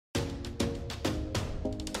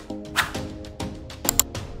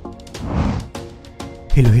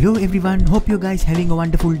Hello everyone, hope you guys having a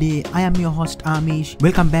wonderful day. I am your host Amish.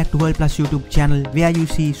 Welcome back to World Plus YouTube channel where you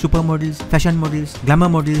see supermodels, fashion models, glamour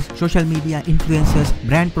models, social media influencers,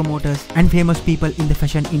 brand promoters and famous people in the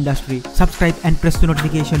fashion industry. Subscribe and press the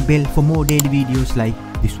notification bell for more daily videos like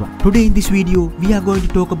this one. Today in this video, we are going to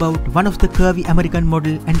talk about one of the curvy American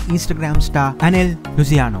model and Instagram star Anel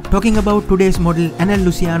Luciano. Talking about today's model Anel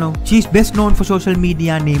Luciano, she is best known for social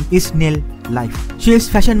media name itsnellife. She is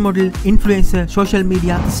fashion model, influencer, social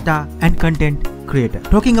media star and content creator.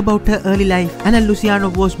 Talking about her early life, Anel Luciano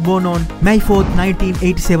was born on May 4th,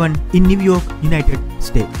 1987 in New York, United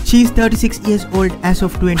States. She is 36 years old as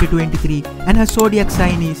of 2023 and her zodiac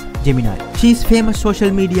sign is Gemini. She is famous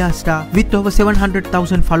social media star with over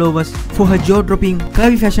 700,000 followers for her jaw-dropping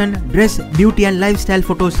curvy fashion, dress, beauty and lifestyle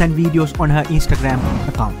photos and videos on her Instagram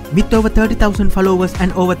account. With over 30,000 followers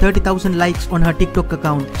and over 30,000 likes on her TikTok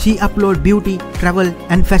account, she uploads beauty, travel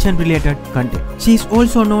and fashion related content. She is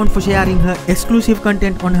also known for sharing her exclusive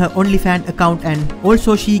content on her OnlyFans account and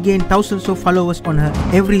also she gained thousands of followers on her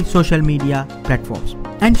every social media platforms.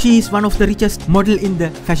 And she is one of the richest model in the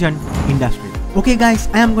fashion industry. Okay guys,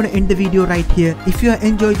 I am gonna end the video right here. If you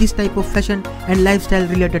enjoy this type of fashion and lifestyle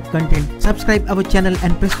related content, subscribe our channel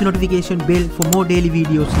and press the notification bell for more daily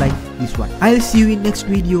videos like this one. I'll see you in next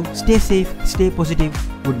video. Stay safe, stay positive.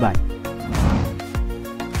 Goodbye.